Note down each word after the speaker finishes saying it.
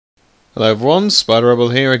Hello everyone, Spider Rebel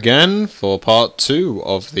here again for part 2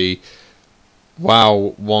 of the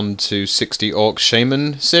WoW 1 to 60 Orc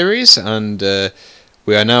Shaman series, and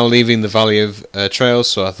we are now leaving the Valley of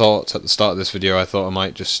Trails. So I thought at the start of this video I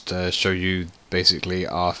might just show you basically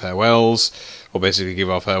our farewells, or basically give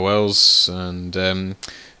our farewells, and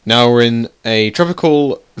now we're in a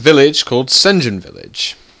tropical village called Senjin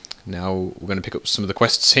Village. Now we're going to pick up some of the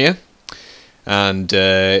quests here. And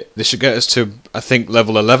this should get us to, I think,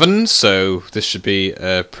 level 11, so this should be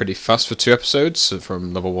pretty fast for 2 episodes, so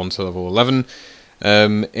from level 1 to level 11,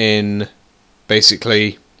 in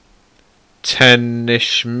basically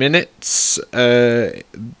 10-ish minutes,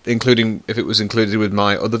 including if it was included with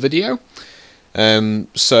my other video.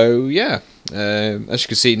 So yeah, as you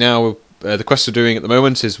can see now, the quest we're doing at the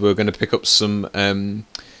moment is we're going to pick up some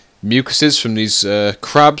mucuses from these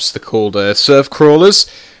crabs. They're called surf crawlers.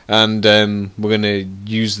 And we're going to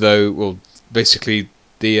use basically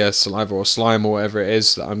the saliva or slime or whatever it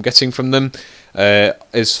is that I'm getting from them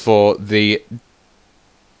is for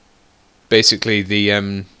basically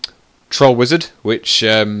the troll wizard, which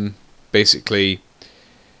basically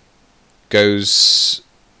goes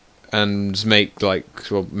and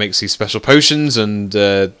makes these special potions, and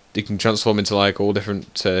you can transform into all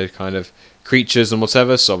different kind of creatures and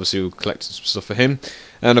whatever. So obviously we'll collect some stuff for him.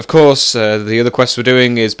 And of course, the other quest we're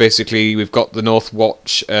doing is basically we've got the North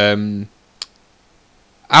Watch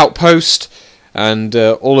outpost, and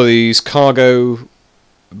all of these cargo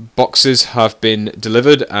boxes have been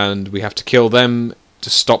delivered, and we have to kill them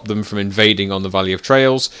to stop them from invading on the Valley of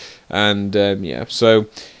Trails. And yeah, so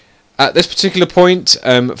at this particular point,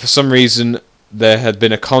 for some reason, there had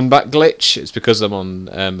been a combat glitch. It's because I'm on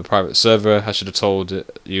the private server. I should have told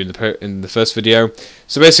you in the first video.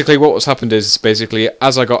 So basically what was happened is, basically,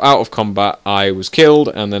 as I got out of combat, I was killed,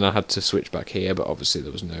 and then I had to switch back here, but obviously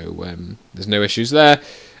there was there's no issues there.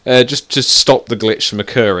 Just to stop the glitch from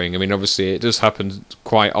occurring. I mean, obviously it does happen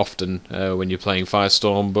quite often when you're playing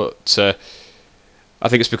Firestorm, but I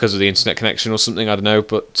think it's because of the internet connection or something, I don't know,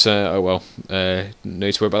 but oh well, no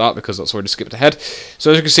need to worry about that because that's already skipped ahead. So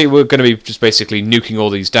as you can see, we're going to be just basically nuking all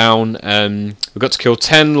these down. We've got to kill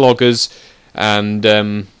 10 loggers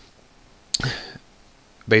and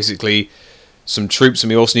basically some troops, and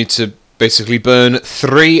we also need to basically burn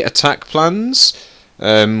 3 attack plans,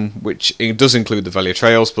 which does include the Valley of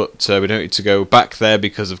Trails, but we don't need to go back there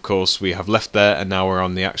because of course we have left there, and now we're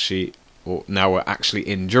now we're actually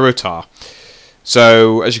in Durotar.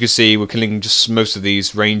 So, as you can see, we're killing just most of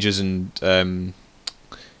these rangers and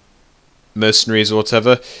mercenaries or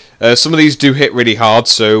whatever. Some of these do hit really hard,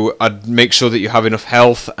 so I'd make sure that you have enough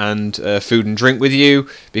health and food and drink with you,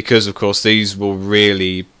 because, of course, these will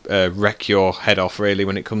really wreck your head off, really,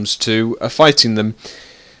 when it comes to fighting them.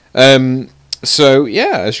 So,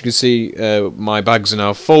 yeah, as you can see, my bags are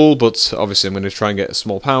now full, but obviously I'm going to try and get a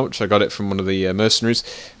small pouch. I got it from one of the mercenaries,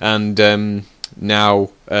 and now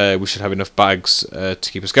we should have enough bags to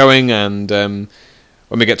keep us going, and when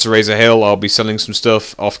we get to Razor Hill I'll be selling some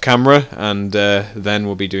stuff off camera, and then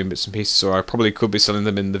we'll be doing bits and pieces, or I probably could be selling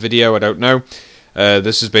them in the video, I don't know.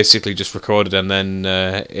 This is basically just recorded, and then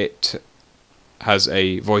it has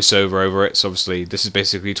a voiceover over it, so obviously this is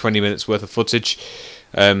basically 20 minutes worth of footage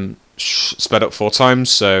sped up 4 times,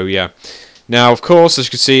 so yeah. Now, of course, as you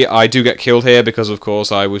can see, I do get killed here because, of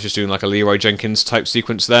course, I was just doing like a Leroy Jenkins type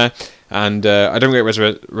sequence there, and I don't get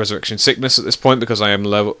Resurrection Sickness at this point because I am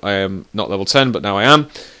not level 10, but now I am.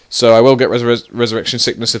 So I will get Resurrection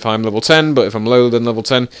Sickness if I'm level 10, but if I'm lower than level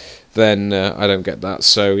 10, then I don't get that.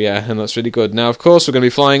 So yeah, and that's really good. Now, of course, we're going to be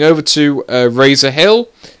flying over to Razor Hill.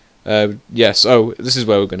 Yes, this is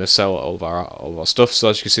where we're going to sell all of our stuff. So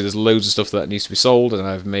as you can see, there's loads of stuff that needs to be sold, and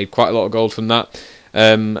I've made quite a lot of gold from that.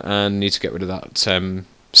 And need to get rid of that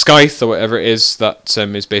scythe or whatever it is that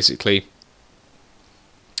is basically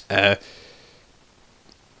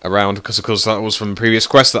around, because of course that was from a previous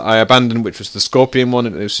quest that I abandoned, which was the Scorpion one,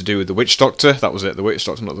 and it was to do with the Witch Doctor. That was it, the Witch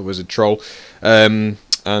Doctor, not the Wizard Troll. Yeah,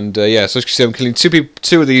 so as you can see, I'm killing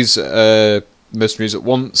two of these mercenaries at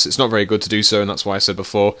once. It's not very good to do so, and that's why I said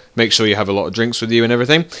before, make sure you have a lot of drinks with you and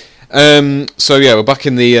everything. So yeah, we're back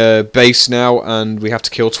in the base now, and we have to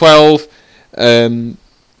kill 12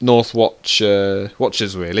 North Watch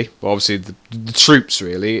watchers, really. Well, obviously the troops,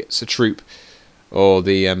 really. It's a troop, or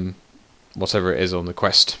the whatever it is on the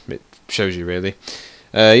quest. It shows you, really.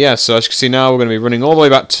 Yeah, so as you can see now, we're going to be running all the way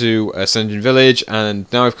back to Senjin Village,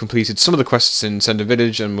 and now I've completed some of the quests in Senjin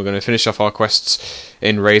Village, and we're going to finish off our quests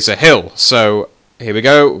in Razor Hill. So here we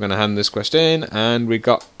go. We're going to hand this quest in, and we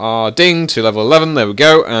got our ding to level 11. There we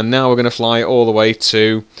go, and now we're going to fly all the way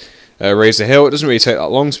to Razor Hill. It doesn't really take that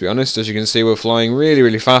long, to be honest. As you can see, we're flying really,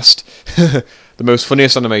 really fast. The the most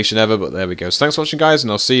funniest animation ever, but there we go. So thanks for watching, guys,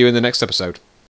 and I'll see you in the next episode.